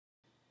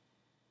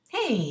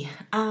Hey,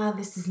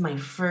 this is my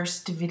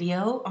first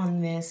video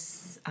on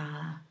this,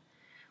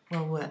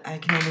 what I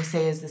can only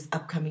say is this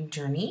upcoming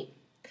journey.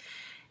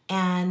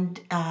 And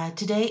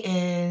today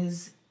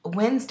is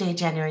Wednesday,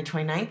 January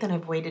 29th, and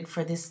I've waited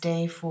for this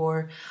day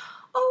for,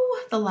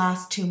 the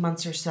last 2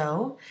 months or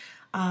so.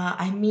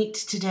 I meet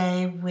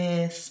today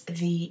with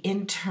the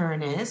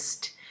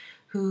internist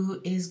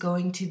who is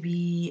going to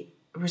be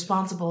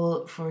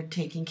responsible for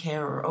taking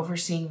care or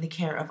overseeing the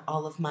care of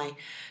all of my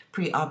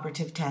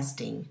preoperative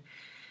testing.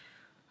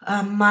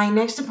 My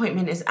next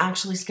appointment is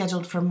actually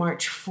scheduled for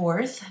March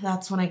 4th.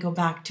 That's when I go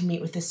back to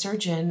meet with the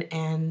surgeon,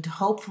 and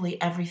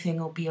hopefully everything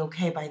will be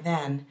okay by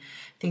then.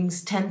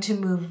 Things tend to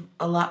move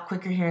a lot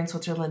quicker here in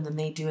Switzerland than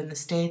they do in the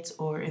States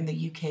or in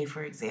the UK,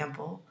 for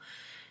example.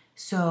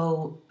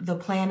 So the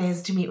plan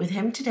is to meet with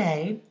him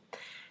today,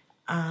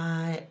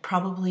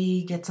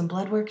 probably get some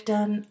blood work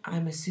done,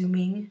 I'm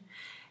assuming,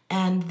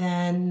 and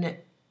then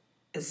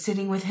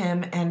sitting with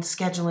him and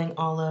scheduling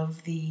all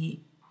of the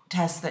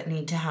tests that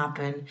need to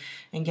happen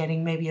and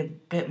getting maybe a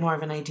bit more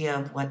of an idea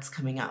of what's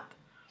coming up.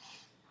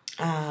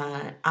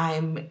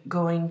 I'm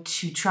going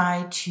to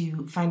try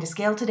to find a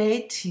scale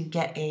today to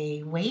get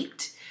a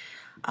weight.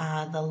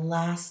 The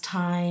last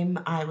time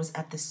I was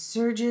at the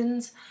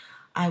surgeon's,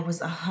 I was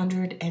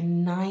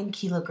 109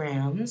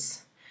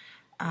 kilograms.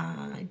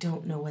 I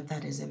don't know what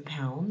that is in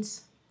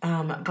pounds.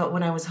 But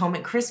when I was home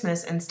at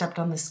Christmas and stepped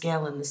on the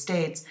scale in the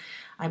States,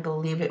 I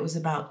believe it was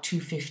about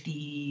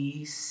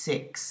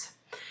 256.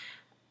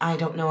 I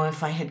don't know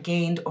if I had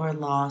gained or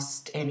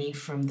lost any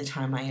from the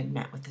time I had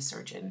met with the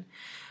surgeon.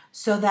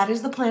 So that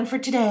is the plan for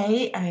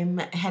today. I'm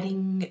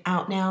heading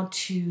out now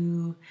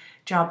to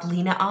drop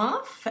Lena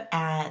off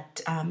at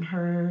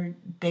her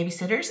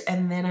babysitter's,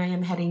 and then I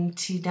am heading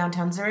to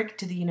downtown Zurich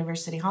to the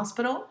University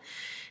Hospital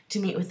to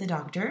meet with the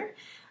doctor.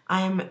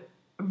 I'm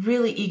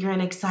really eager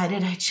and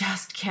excited. I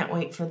just can't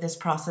wait for this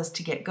process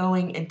to get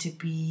going and to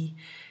be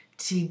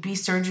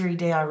surgery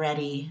day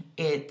already.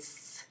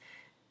 It's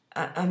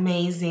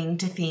amazing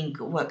to think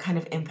what kind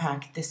of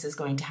impact this is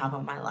going to have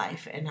on my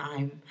life, and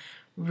I'm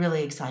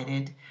really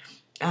excited.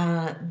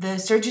 The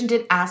surgeon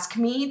did ask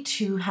me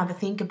to have a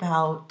think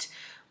about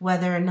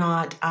whether or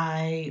not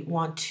I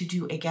want to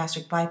do a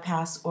gastric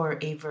bypass or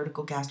a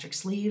vertical gastric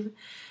sleeve.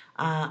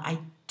 I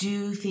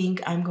do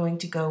think I'm going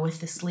to go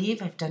with the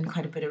sleeve. I've done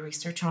quite a bit of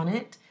research on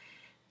it,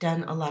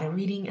 done a lot of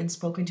reading and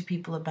spoken to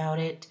people about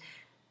it.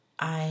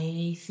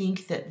 I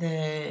think that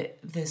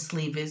the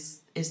sleeve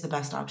is the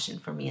best option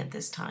for me at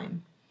this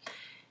time.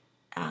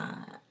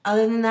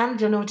 Other than that, I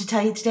don't know what to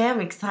tell you today. I'm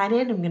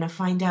excited. I'm going to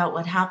find out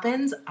what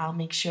happens. I'll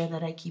make sure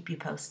that I keep you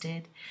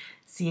posted.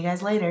 See you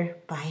guys later.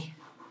 Bye.